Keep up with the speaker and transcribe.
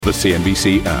The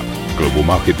CNBC app. Global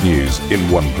market news in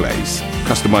one place.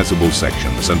 Customizable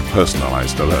sections and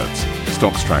personalized alerts.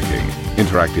 Stocks tracking,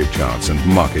 interactive charts and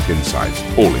market insights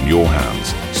all in your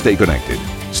hands. Stay connected.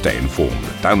 Stay informed.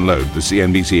 Download the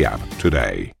CNBC app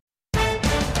today.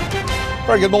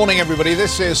 Very good morning, everybody.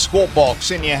 This is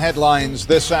Squawk in your headlines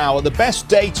this hour. The best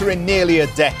data in nearly a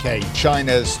decade.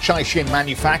 China's Caixin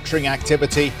manufacturing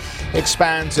activity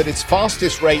expands at its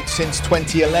fastest rate since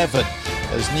 2011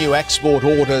 as new export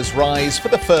orders rise for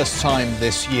the first time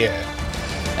this year.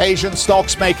 Asian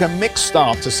stocks make a mixed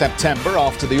start to September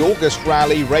after the August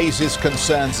rally raises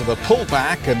concerns of a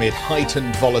pullback amid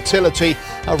heightened volatility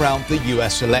around the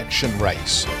US election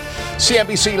race.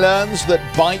 CNBC learns that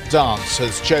ByteDance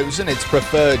has chosen its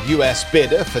preferred US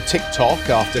bidder for TikTok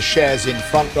after shares in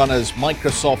frontrunners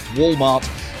Microsoft, Walmart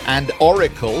and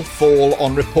Oracle fall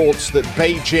on reports that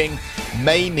Beijing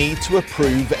may need to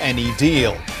approve any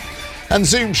deal. And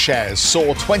Zoom shares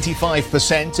soar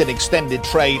 25% in extended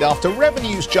trade after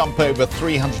revenues jump over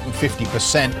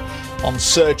 350% on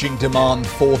surging demand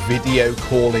for video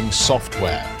calling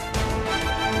software.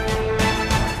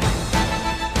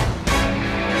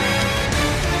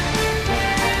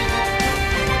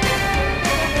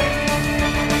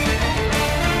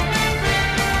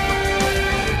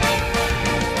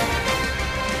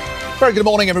 Very good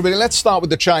morning, everybody. Let's start with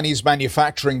the Chinese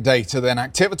manufacturing data then.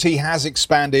 Activity has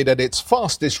expanded at its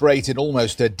fastest rate in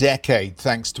almost a decade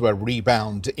thanks to a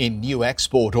rebound in new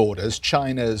export orders.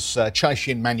 China's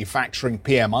Caixin manufacturing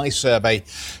PMI survey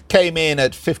came in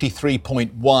at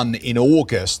 53.1 in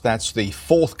August. That's the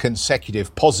fourth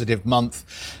consecutive positive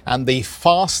month and the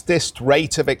fastest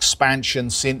rate of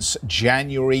expansion since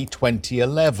January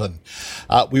 2011.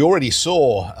 We already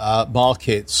saw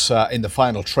markets in the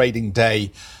final trading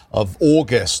day of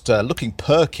August looking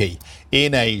perky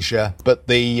in Asia, but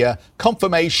the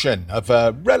confirmation of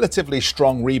a relatively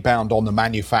strong rebound on the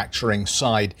manufacturing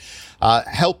side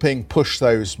helping push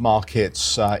those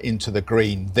markets into the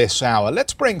green this hour.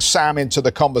 Let's bring Sam into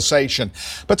the conversation.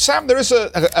 But Sam, there is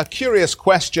a curious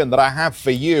question that I have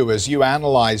for you as you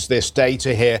analyze this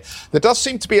data here. There does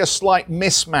seem to be a slight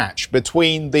mismatch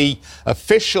between the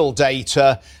official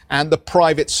data and the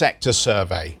private sector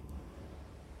survey.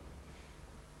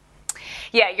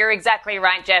 Yeah, you're exactly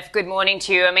right, Jeff. Good morning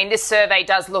to you. I mean, this survey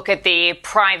does look at the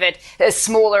private,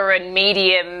 smaller and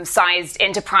medium-sized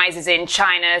enterprises in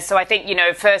China. So I think,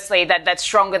 firstly, that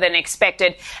stronger than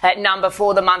expected number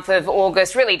for the month of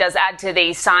August really does add to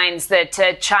the signs that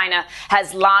China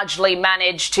has largely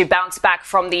managed to bounce back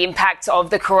from the impacts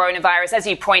of the coronavirus. As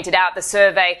you pointed out, the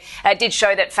survey did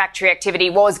show that factory activity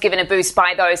was given a boost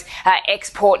by those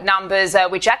export numbers,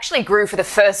 which actually grew for the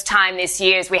first time this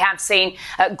year, as we have seen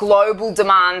global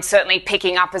demand certainly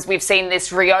picking up as we've seen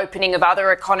this reopening of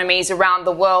other economies around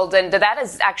the world. And that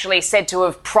is actually said to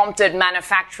have prompted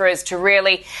manufacturers to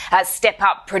really step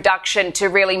up production to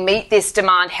really meet this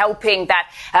demand, helping that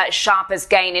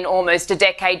sharpest gain in almost a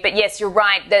decade. But yes, you're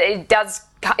right, that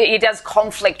it does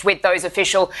conflict with those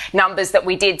official numbers that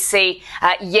we did see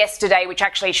yesterday, which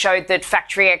actually showed that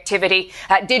factory activity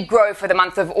did grow for the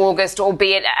month of August,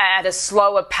 albeit at a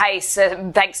slower pace,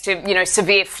 thanks to,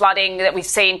 severe flooding that we've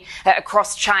seen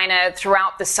across China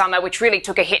throughout the summer, which really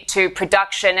took a hit to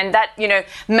production. And that,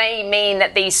 may mean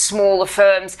that these smaller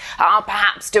firms are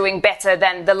perhaps doing better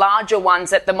than the larger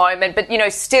ones at the moment. But,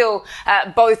 still,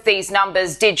 both these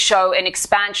numbers did show an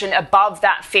expansion above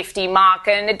that 50 mark.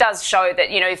 And it does show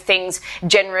that, things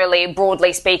generally,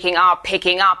 broadly speaking, are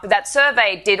picking up. That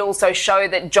survey did also show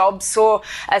that jobs saw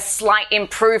a slight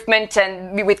improvement,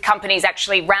 and with companies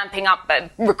actually ramping up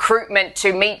recruitment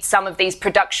to meet some of these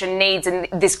production needs and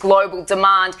this global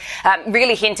demand,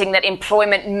 really hinting that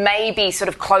employment may be sort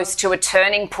of close to a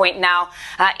turning point now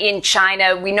in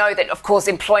China. We know that, of course,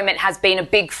 employment has been a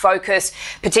big focus,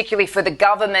 particularly for the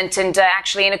government, and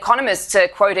actually an economist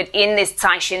quoted in this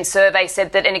Caixin survey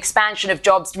said that an expansion of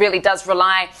jobs really does rely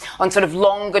on sort of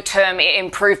longer term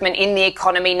improvement in the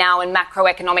economy now and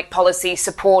macroeconomic policy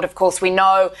support. Of course, we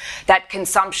know that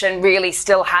consumption really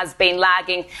still has been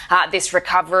lagging this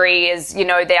recovery, as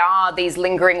there are these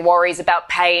lingering worries about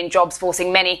pay and jobs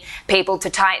forcing many people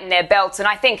to tighten their belts. And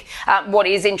I think what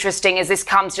is interesting is this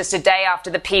comes just a day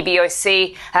after the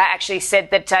PBOC actually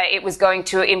said that it was going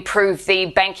to improve the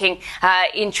banking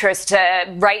interest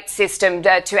rate system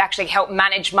to actually help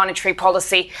manage monetary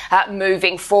policy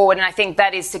moving forward. And I think think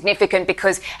that is significant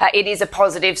because it is a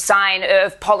positive sign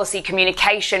of policy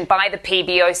communication by the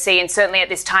PBOC, and certainly at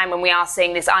this time when we are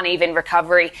seeing this uneven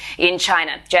recovery in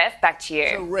China. Jeff, back to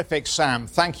you. Terrific, Sam.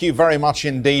 Thank you very much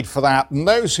indeed for that. And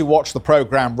those who watch the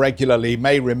programme regularly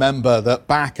may remember that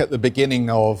back at the beginning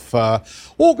of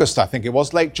August, I think it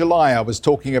was, late July, I was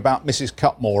talking about Mrs.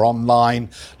 Cutmore online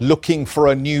looking for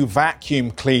a new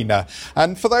vacuum cleaner.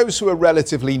 And for those who are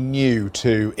relatively new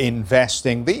to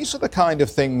investing, these are the kind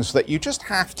of things that you just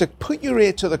have to put your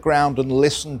ear to the ground and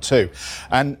listen to.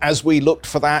 And as we looked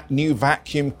for that new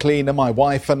vacuum cleaner, my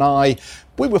wife and I,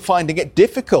 we were finding it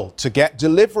difficult to get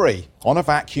delivery on a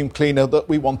vacuum cleaner that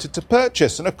we wanted to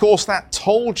purchase. And of course, that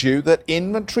told you that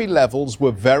inventory levels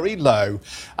were very low,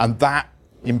 and that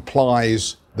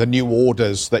implies the new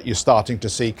orders that you're starting to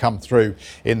see come through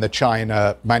in the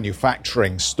China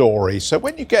manufacturing story. So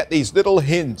when you get these little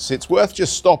hints, it's worth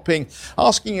just stopping,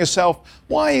 asking yourself,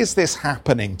 why is this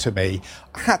happening to me?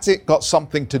 Has it got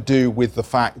something to do with the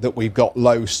fact that we've got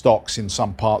low stocks in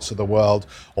some parts of the world?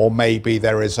 Or maybe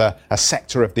there is a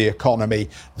sector of the economy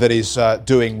that is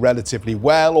doing relatively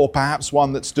well, or perhaps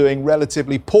one that's doing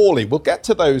relatively poorly. We'll get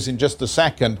to those in just a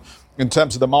second. In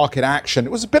terms of the market action,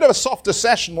 it was a bit of a softer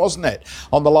session, wasn't it,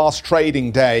 on the last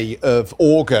trading day of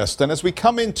August. And as we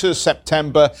come into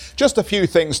September, just a few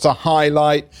things to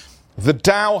highlight. The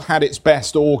Dow had its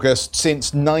best August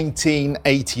since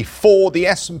 1984. The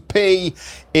S&P,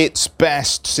 its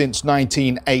best since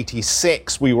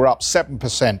 1986. We were up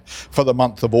 7% for the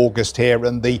month of August here.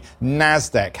 And the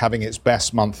Nasdaq having its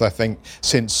best month, I think,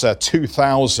 since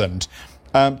 2000.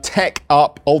 Tech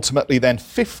up ultimately then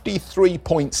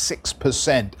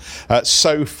 53.6%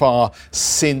 so far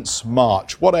since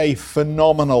March. What a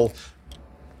phenomenal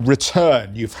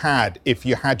return you've had if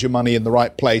you had your money in the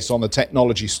right place on the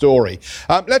technology story.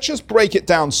 Let's just break it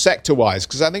down sector-wise,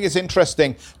 because I think it's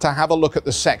interesting to have a look at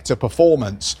the sector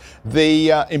performance.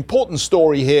 The important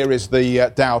story here is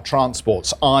the Dow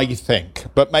Transports, I think,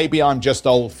 but maybe I'm just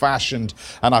old-fashioned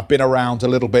and I've been around a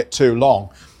little bit too long.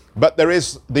 But there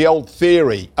is the old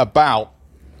theory about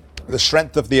the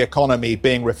strength of the economy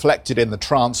being reflected in the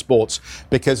transports,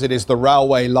 because it is the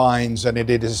railway lines and it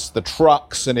is the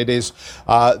trucks and it is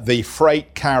the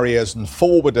freight carriers and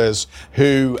forwarders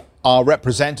who are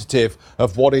representative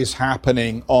of what is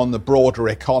happening on the broader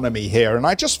economy here. And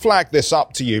I just flag this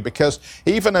up to you because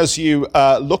even as you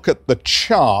look at the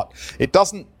chart, it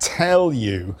doesn't tell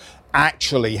you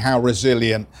actually how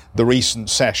resilient the recent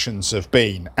sessions have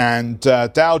been. And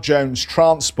Dow Jones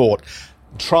Transports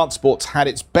had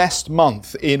its best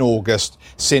month in August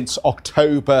since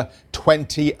October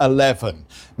 2011.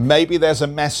 Maybe there's a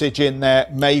message in there.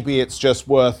 Maybe it's just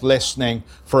worth listening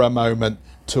for a moment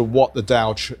to what the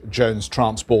Dow Jones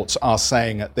Transports are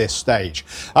saying at this stage.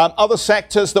 Other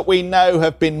sectors that we know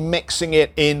have been mixing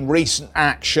it in recent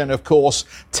action, of course,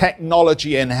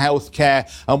 technology and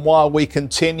healthcare. And while we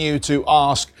continue to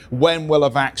ask when will a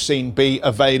vaccine be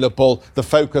available, the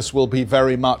focus will be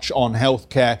very much on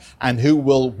healthcare and who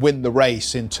will win the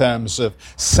race in terms of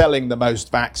selling the most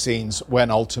vaccines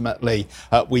when ultimately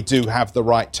we do have the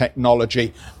right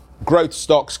technology. Growth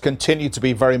stocks continue to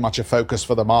be very much a focus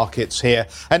for the markets here.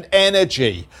 And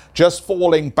energy just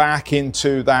falling back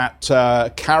into that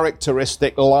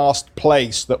characteristic last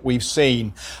place that we've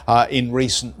seen in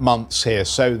recent months here.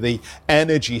 So the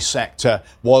energy sector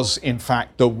was, in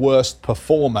fact, the worst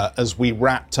performer as we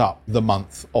wrapped up the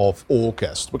month of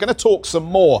August. We're going to talk some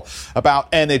more about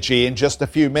energy in just a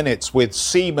few minutes with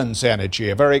Siemens Energy,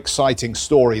 a very exciting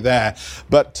story there.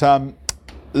 But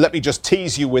let me just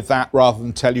tease you with that rather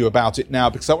than tell you about it now,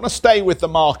 because I want to stay with the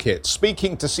market.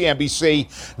 Speaking to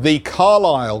CNBC, the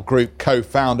Carlyle Group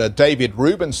co-founder David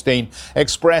Rubenstein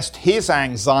expressed his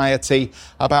anxiety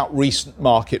about recent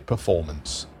market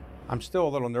performance. I'm still a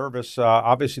little nervous.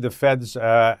 Obviously, the Fed's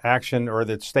action or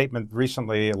the statement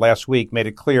recently last week made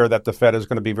it clear that the Fed is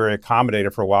going to be very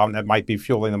accommodative for a while, and that might be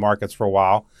fueling the markets for a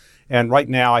while. And right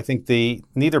now, I think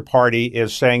neither party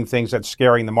is saying things that's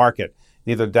scaring the market.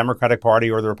 Neither the Democratic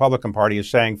Party or the Republican Party is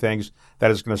saying things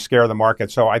that is going to scare the market.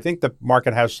 So I think the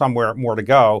market has somewhere more to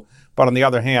go. But on the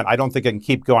other hand, I don't think it can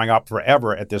keep going up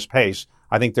forever at this pace.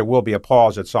 I think there will be a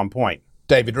pause at some point.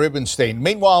 David Rubenstein.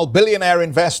 Meanwhile, billionaire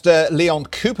investor Leon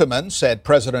Cooperman said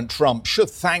President Trump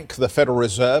should thank the Federal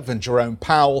Reserve and Jerome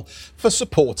Powell for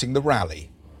supporting the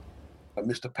rally.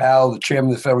 Mr. Powell, the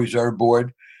chairman of the Federal Reserve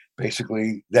Board,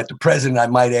 basically that the president, I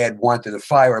might add, wanted to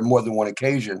fire on more than one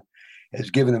occasion, has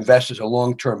given investors a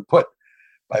long-term put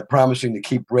by promising to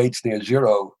keep rates near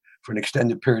zero for an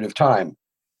extended period of time.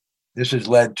 This has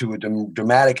led to a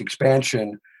dramatic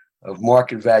expansion of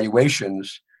market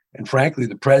valuations. And frankly,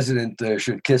 the president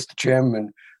should kiss the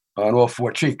chairman on all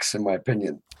four cheeks, in my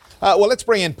opinion. Well, let's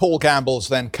bring in Paul Gambles,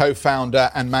 then co-founder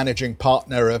and managing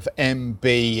partner of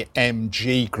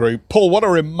MBMG Group. Paul, what a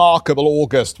remarkable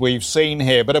August we've seen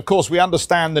here. But of course, we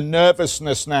understand the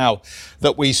nervousness now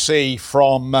that we see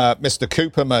from Mr.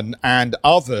 Cooperman and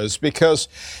others, because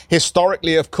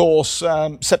historically, of course,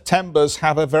 Septembers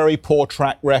have a very poor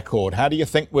track record. How do you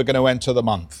think we're going to enter the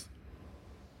month?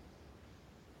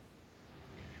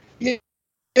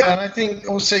 Yeah, and I think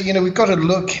also, we've got to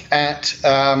look at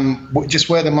just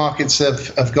where the markets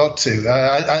have got to.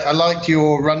 I liked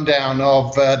your rundown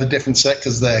of the different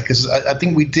sectors there, because I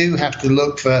think we do have to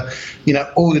look for,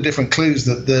 all the different clues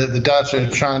that the data are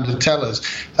trying to tell us.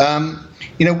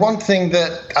 One thing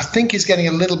that I think is getting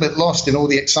a little bit lost in all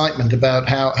the excitement about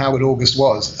how August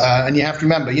was, and you have to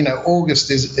remember,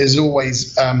 August is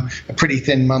always a pretty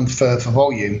thin month for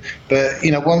volume. But,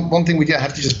 one thing we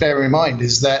have to just bear in mind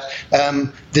is that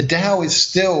the Dow is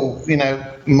still,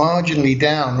 marginally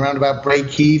down, around about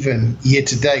break even year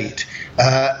to date.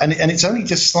 And it's only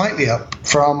just slightly up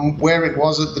from where it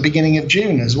was at the beginning of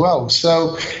June as well.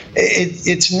 So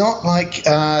it's not like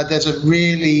there's a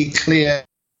really clear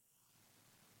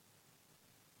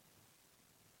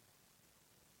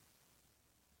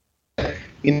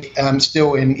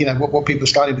still in what people are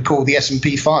starting to call the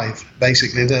S&P 5,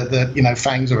 basically the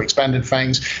fangs or expanded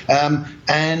fangs,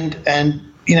 and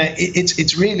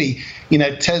it's really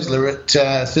Tesla at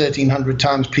 1,300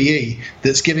 times PE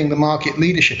that's giving the market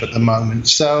leadership at the moment.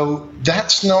 So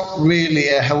that's not really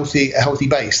a healthy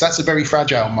base. That's a very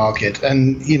fragile market,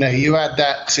 and you add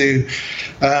that to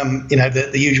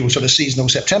the usual sort of seasonal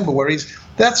September worries.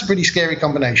 That's a pretty scary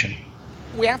combination.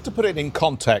 We have to put it in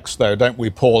context, though, don't we,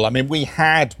 Paul? I mean, we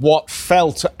had what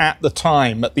felt at the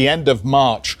time, at the end of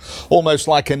March, almost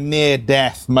like a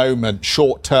near-death moment,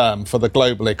 short-term, for the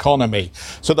global economy.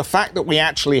 So the fact that we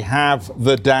actually have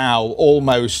the Dow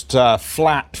almost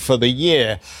flat for the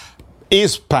year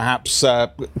is perhaps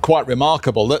quite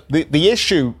remarkable. The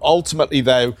issue ultimately,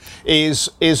 though, is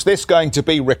this going to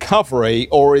be recovery,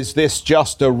 or is this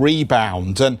just a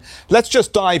rebound? And let's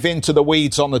just dive into the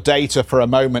weeds on the data for a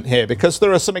moment here, because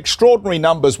there are some extraordinary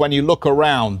numbers when you look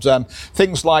around.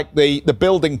 Things like the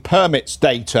building permits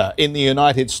data in the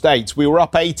United States. We were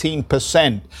up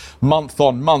 18% month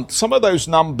on month. Some of those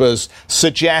numbers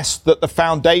suggest that the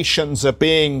foundations are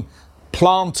being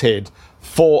planted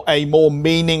for a more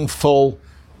meaningful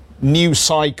new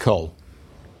cycle.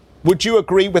 Would you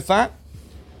agree with that?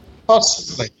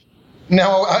 Possibly.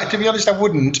 No, to be honest, I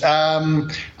wouldn't.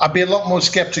 I'd be a lot more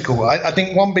skeptical. I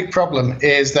think one big problem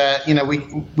is that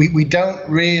we don't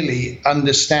really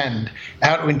understand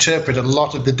how to interpret a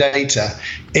lot of the data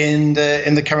in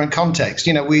the current context.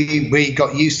 We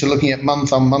got used to looking at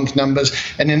month-on-month numbers,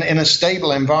 and in a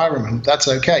stable environment, that's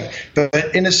okay.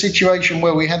 But in a situation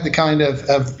where we had the kind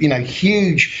of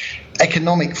huge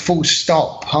economic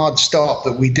hard stop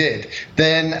that we did,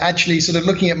 then actually sort of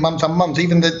looking at month on month,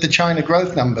 even the China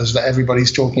growth numbers that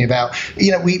everybody's talking about,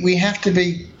 we have to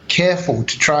be careful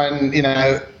to try and,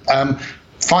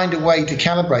 find a way to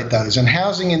calibrate those. And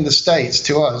housing in the States,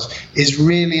 to us, is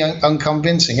really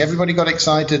unconvincing. Everybody got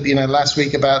excited, last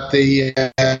week about the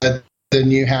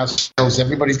new house sales.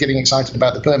 Everybody's getting excited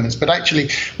about the permits. But actually,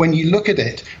 when you look at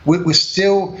it, we're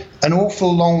still an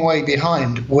awful long way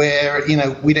behind where,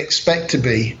 we'd expect to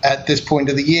be at this point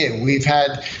of the year. We've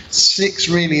had 6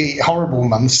 really horrible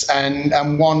months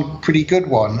and one pretty good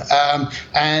one.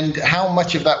 And how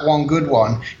much of that one good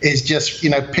one is just,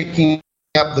 picking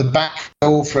up the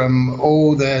backfill from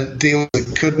all the deals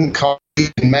that couldn't come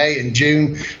in May and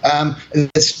June?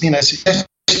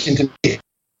 Suggestion to me,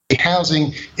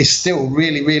 housing is still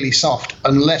really, really soft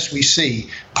unless we see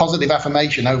positive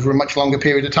affirmation over a much longer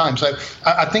period of time. So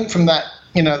I think from that,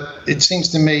 it seems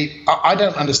to me, I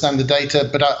don't understand the data,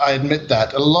 but I admit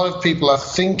that. A lot of people are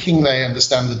thinking they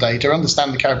understand the data,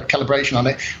 understand the calibration on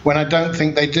it, when I don't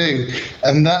think they do.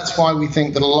 And that's why we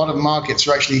think that a lot of markets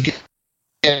are actually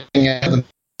getting ahead of them,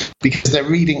 because they're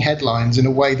reading headlines in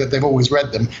a way that they've always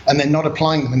read them, and they're not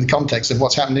applying them in the context of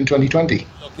what's happened in 2020.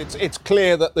 It's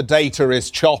clear that the data is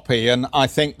choppy, and I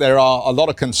think there are a lot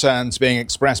of concerns being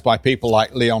expressed by people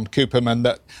like Leon Cooperman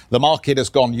that the market has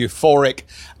gone euphoric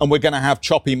and we're going to have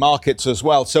choppy markets as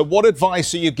well. So what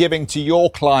advice are you giving to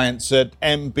your clients at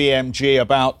MBMG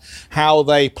about how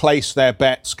they place their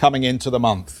bets coming into the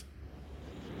month?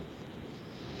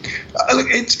 Look,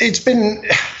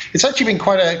 it's actually been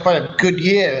quite a good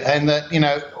year, and that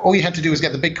all you had to do was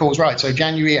get the big calls right. So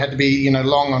January had to be,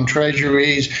 long on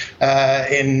treasuries.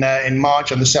 In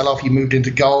March, on the sell-off, you moved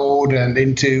into gold and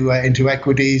into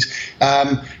equities.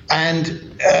 The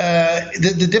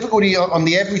difficulty on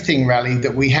the everything rally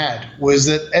that we had was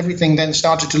that everything then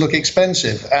started to look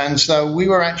expensive, and so we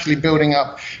were actually building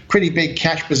up pretty big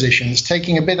cash positions,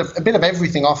 taking a bit of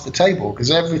everything off the table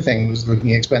because everything was looking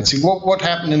expensive. What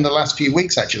happened in the last few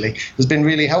weeks actually has been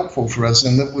really helpful for us,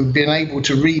 and that we've been able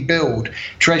to rebuild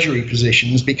treasury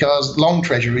positions because long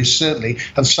treasuries certainly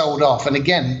have sold off. And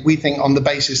again, we think on the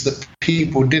basis that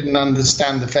people didn't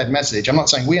understand the Fed message. I'm not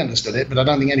saying we understood it, but I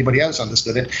don't think anybody else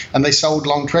understood it, and they sold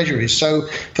long treasuries. So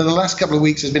for the last couple of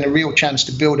weeks, there's been a real chance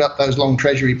to build up those long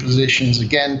treasury positions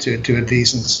again to a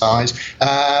decent size.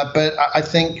 But I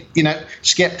think,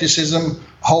 skepticism,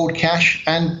 hold cash,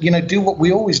 and do what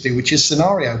we always do, which is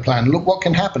scenario plan. Look what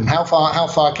can happen. How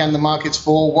far can the markets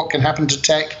fall? What can happen to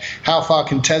tech? How far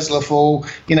can Tesla fall?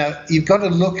 You've got to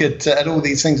look at all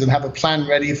these things and have a plan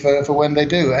ready for when they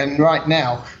do. And right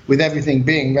now, with everything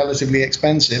being relatively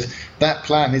expensive, that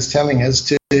plan is telling us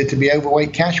to be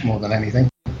overweight cash more than anything.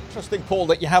 Interesting, Paul,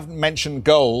 that you haven't mentioned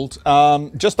gold.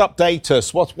 Just update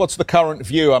us. What's the current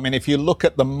view? I mean, if you look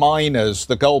at the miners,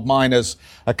 the gold miners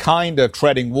are kind of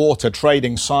treading water,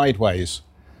 trading sideways.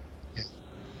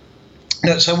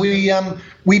 No, so we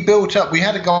built up. We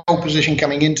had a gold position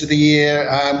coming into the year.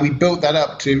 We built that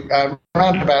up to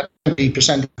around about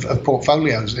 20% of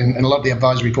portfolios in a lot of the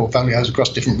advisory portfolios across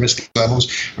different risk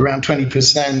levels, around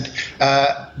 20%.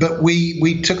 But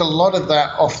we took a lot of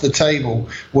that off the table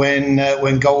when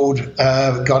gold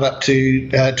got up to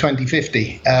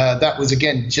 2050. That was,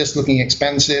 again, just looking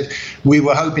expensive. We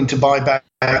were hoping to buy back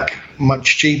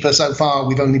much cheaper. So far,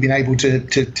 we've only been able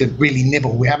to really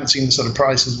nibble. We haven't seen the sort of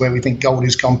prices where we think gold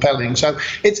is compelling. So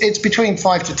it's between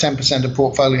 5 to 10% of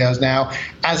portfolios now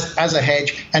as a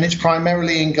hedge, and it's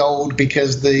primarily in gold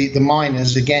because the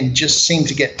miners, again, just seem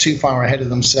to get too far ahead of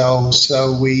themselves.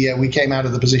 So we came out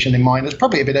of the position in miners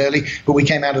probably a bit early, but we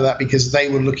came out of that because they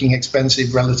were looking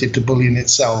expensive relative to bullion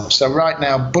itself. So right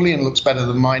now, bullion looks better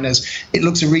than miners. It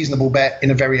looks a reasonable bet in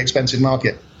a very expensive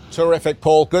market. Terrific,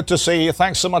 Paul. Good to see you.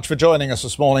 Thanks so much for joining us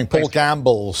this morning. Paul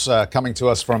Gamble's coming to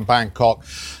us from Bangkok,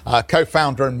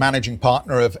 co-founder and managing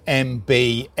partner of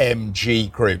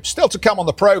MBMG Group. Still to come on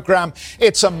the programme,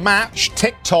 it's a match.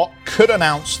 TikTok could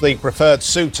announce the preferred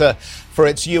suitor for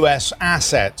its US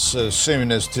assets as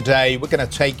soon as today. We're going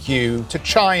to take you to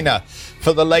China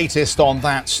for the latest on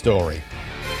that story.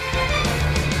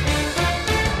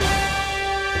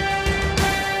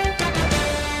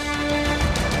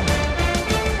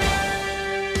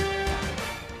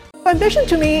 Ambition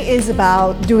to me is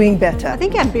about doing better. I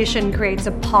think ambition creates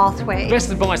a pathway. The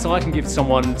best advice I can give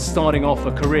someone starting off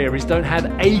a career is don't have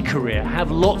a career,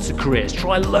 have lots of careers,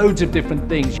 try loads of different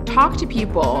things. Talk to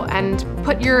people and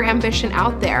put your ambition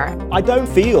out there. I don't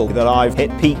feel that I've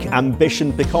hit peak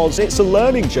ambition because it's a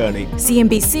learning journey.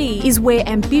 CNBC is where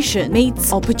ambition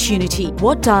meets opportunity.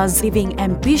 What does living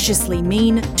ambitiously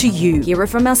mean to you? Hear it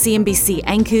from our CNBC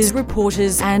anchors,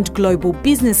 reporters and global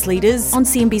business leaders on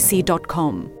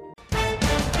CNBC.com.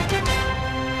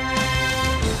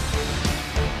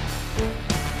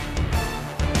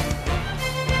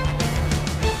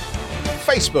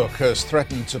 Facebook has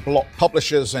threatened to block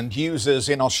publishers and users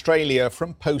in Australia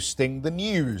from posting the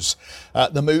news.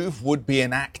 The move would be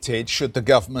enacted should the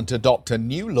government adopt a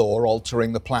new law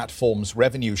altering the platform's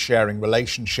revenue-sharing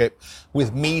relationship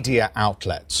with media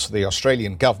outlets. The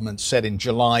Australian government said in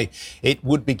July it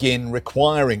would begin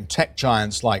requiring tech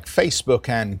giants like Facebook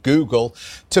and Google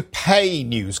to pay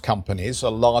news companies a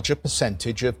larger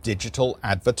percentage of digital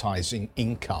advertising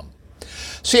income.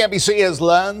 CNBC has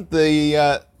learned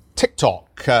the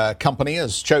TikTok company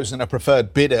has chosen a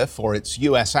preferred bidder for its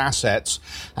US assets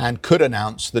and could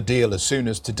announce the deal as soon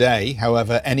as today.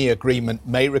 However, any agreement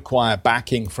may require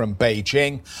backing from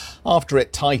Beijing after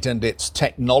it tightened its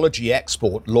technology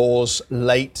export laws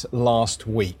late last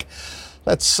week.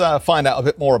 Let's find out a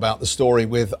bit more about the story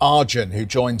with Arjun, who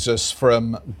joins us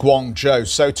from Guangzhou.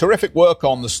 So terrific work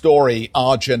on the story,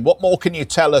 Arjun. What more can you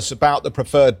tell us about the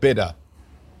preferred bidder?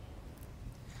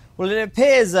 Well, it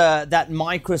appears that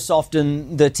Microsoft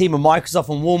and the team of Microsoft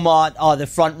and Walmart are the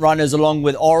front runners, along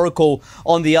with Oracle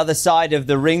on the other side of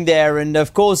the ring there. And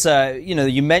of course,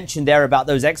 you mentioned there about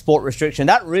those export restrictions.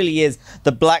 That really is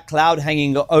the black cloud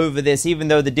hanging over this. Even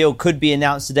though the deal could be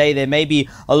announced today, there may be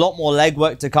a lot more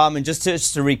legwork to come. And just to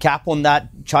recap on that,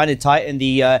 China tightened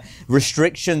the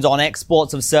restrictions on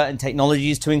exports of certain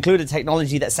technologies to include a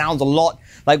technology that sounds a lot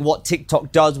like what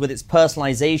TikTok does with its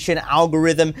personalization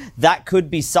algorithm. That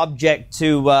could be subject subject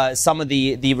to some of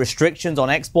the restrictions on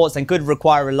exports and could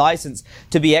require a license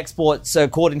to be exports,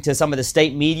 according to some of the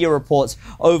state media reports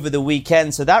over the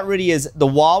weekend. So that really is the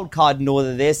wild card in all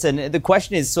of this. And the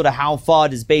question is sort of how far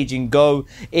does Beijing go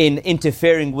in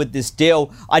interfering with this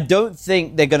deal? I don't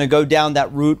think they're going to go down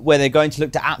that route where they're going to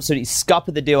look to absolutely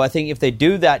scupper the deal. I think if they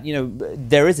do that,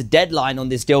 there is a deadline on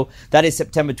this deal. That is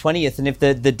September 20th. And if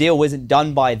the deal isn't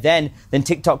done by then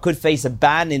TikTok could face a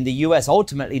ban in the US.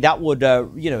 Ultimately, that would,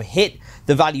 hit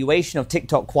the valuation of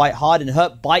TikTok quite hard and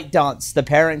hurt ByteDance, the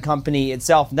parent company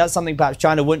itself. And that's something perhaps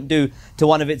China wouldn't do to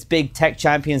one of its big tech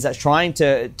champions that's trying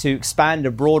to expand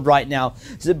abroad right now.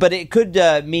 But it could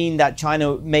mean that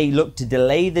China may look to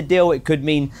delay the deal. It could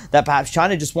mean that perhaps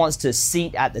China just wants to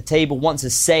seat at the table, wants a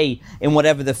say in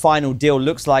whatever the final deal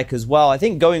looks like as well. I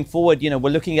think going forward, we're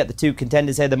looking at the two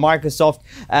contenders here, the Microsoft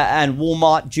and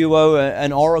Walmart duo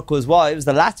and Oracle as well. It was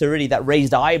the latter really that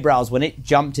raised eyebrows when it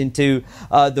jumped into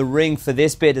the ring for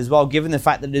this bid as well, given the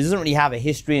fact that it doesn't really have a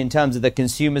history in terms of the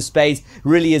consumer space,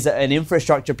 really is an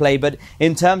infrastructure play. But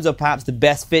in terms of perhaps the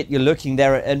best fit, you're looking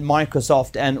there at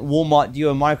Microsoft and Walmart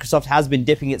duo. Microsoft has been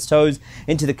dipping its toes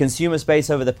into the consumer space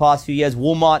over the past few years.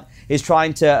 Walmart is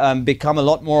trying to become a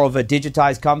lot more of a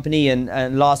digitized company.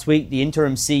 And last week, the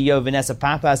interim CEO, Vanessa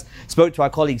Pappas, spoke to our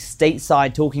colleagues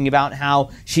stateside talking about how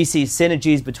she sees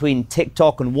synergies between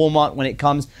TikTok and Walmart when it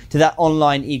comes to that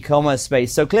online e-commerce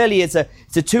space. So clearly it's a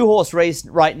two-horse race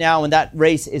right now, and that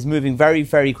race is moving very,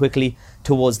 very quickly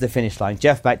towards the finish line.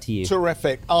 Jeff, back to you.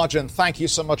 Terrific. Arjun, thank you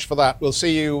so much for that. We'll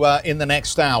see you in the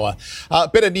next hour. A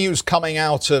bit of news coming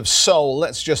out of Seoul.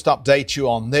 Let's just update you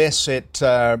on this. It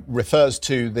refers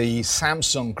to the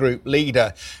Samsung Group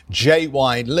leader,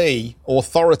 J.Y. Lee.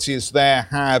 Authorities there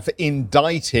have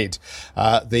indicted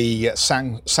the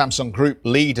Samsung Group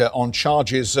leader on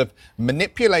charges of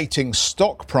manipulating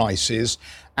stock prices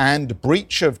and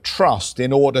breach of trust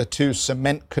in order to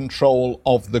cement control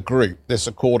of the group. This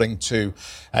according to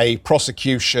a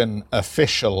prosecution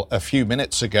official a few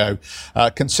minutes ago.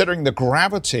 Considering the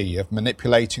gravity of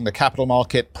manipulating the capital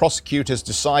market, prosecutors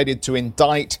decided to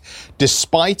indict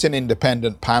despite an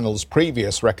independent panel's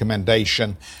previous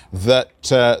recommendation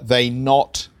that they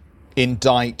not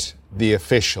indict the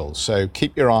official. So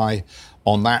keep your eye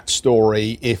on that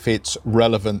story if it's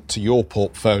relevant to your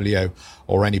portfolio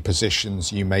or any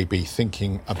positions you may be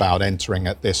thinking about entering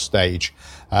at this stage.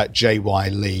 J.Y.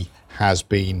 Lee has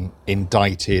been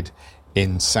indicted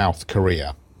in South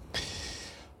Korea.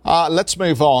 Let's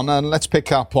move on and let's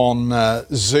pick up on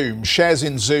Zoom. Shares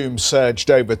in Zoom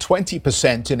surged over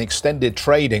 20% in extended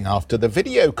trading after the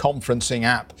video conferencing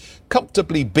app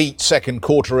comfortably beat second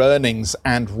quarter earnings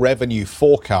and revenue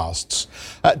forecasts.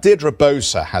 Deirdre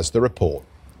Bosa has the report.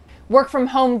 Work from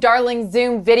home darling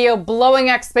Zoom Video blowing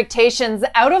expectations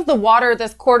out of the water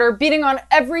this quarter, beating on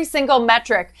every single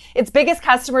metric. Its biggest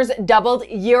customers doubled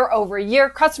year over year.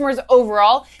 Customers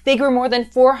overall, they grew more than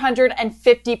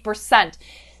 450%.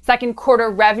 Second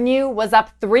quarter revenue was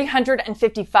up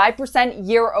 355%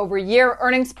 year over year.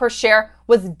 Earnings per share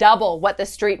was double what the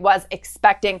street was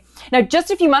expecting. Now,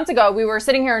 just a few months ago, we were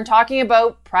sitting here and talking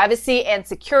about privacy and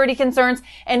security concerns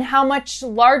and how much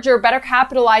larger, better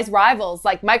capitalized rivals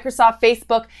like Microsoft,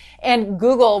 Facebook, and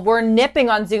Google were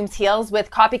nipping on Zoom's heels with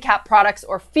copycat products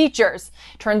or features.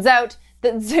 Turns out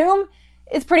that Zoom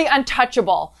is pretty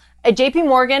untouchable. A JP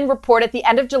Morgan report at the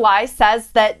end of July says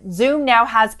that Zoom now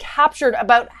has captured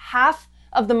about half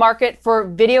of the market for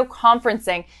video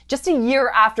conferencing just a year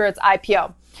after its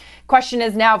IPO. Question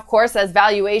is now, of course, as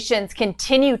valuations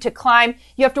continue to climb,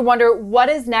 you have to wonder what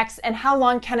is next and how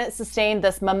long can it sustain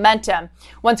this momentum.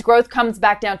 Once growth comes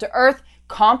back down to earth,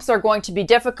 comps are going to be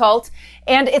difficult,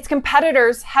 and its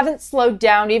competitors haven't slowed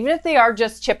down, even if they are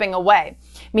just chipping away.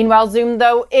 Meanwhile, Zoom,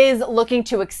 though, is looking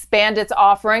to expand its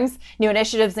offerings. New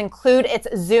initiatives include its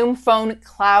Zoom Phone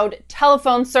cloud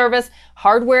telephone service,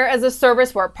 hardware as a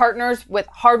service where it partners with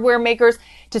hardware makers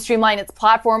to streamline its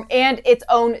platform, and its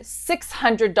own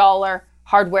 $600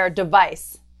 hardware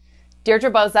device.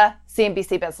 Deirdre Bosa,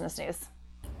 CNBC Business News.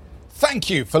 Thank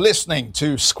you for listening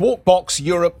to Squawk Box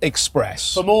Europe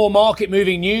Express. For more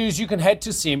market-moving news, you can head to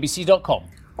cnbc.com.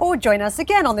 Or join us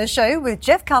again on this show with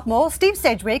Jeff Cutmore, Steve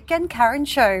Sedgwick and Karen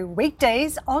Cho,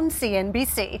 weekdays on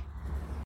CNBC.